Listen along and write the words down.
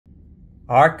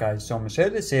Alright guys, so I'm going to show you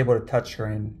how to disable the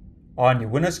touchscreen on your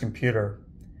Windows computer.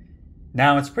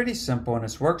 Now it's pretty simple and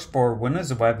this works for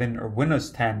Windows 11 or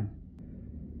Windows 10.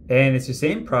 And it's the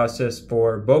same process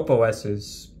for both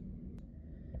OSs.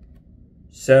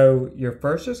 So you're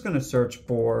first just going to search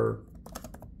for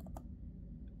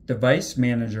Device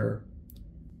Manager.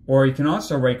 Or you can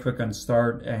also right click on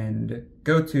Start and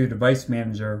go to Device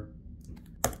Manager.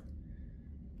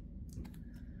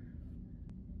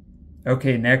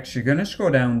 Okay, next you're going to scroll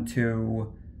down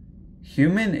to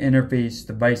Human Interface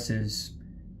Devices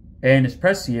and just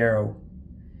press the arrow.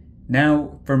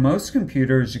 Now, for most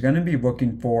computers, you're going to be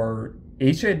looking for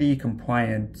HID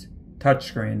compliant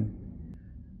touchscreen.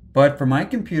 But for my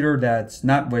computer, that's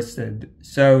not listed.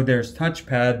 So there's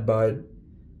touchpad, but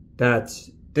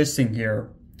that's this thing here.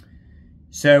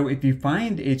 So if you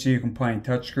find HID compliant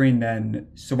touchscreen, then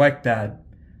select that.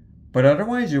 But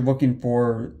otherwise, you're looking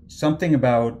for something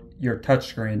about your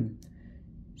touchscreen.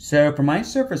 So for my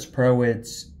Surface Pro,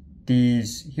 it's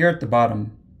these here at the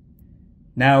bottom.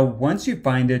 Now, once you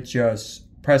find it,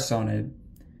 just press on it.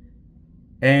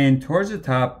 And towards the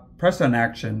top, press on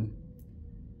Action.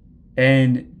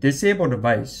 And disable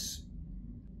device.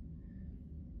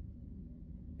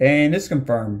 And just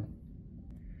confirm.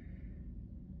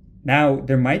 Now,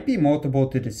 there might be multiple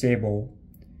to disable.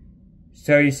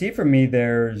 So you see for me,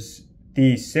 there's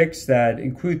these 6 that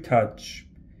include touch.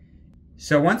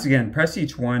 So once again, press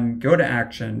each one, go to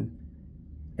Action,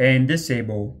 and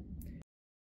disable.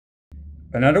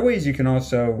 Another way is you can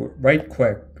also right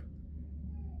click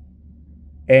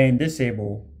and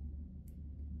disable.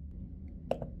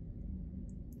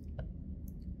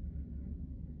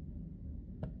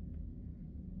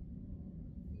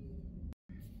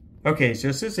 Okay, so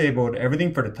it's disabled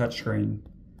everything for the touchscreen.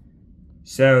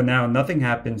 So now nothing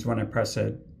happens when I press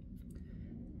it.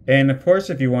 And of course,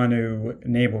 if you want to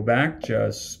enable back,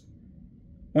 just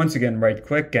once again right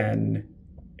click and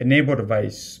enable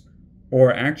device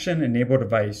or Action enable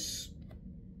device.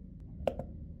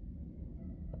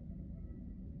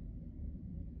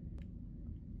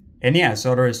 And yeah,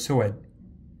 so there is to it.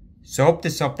 So hope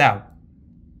this helped out.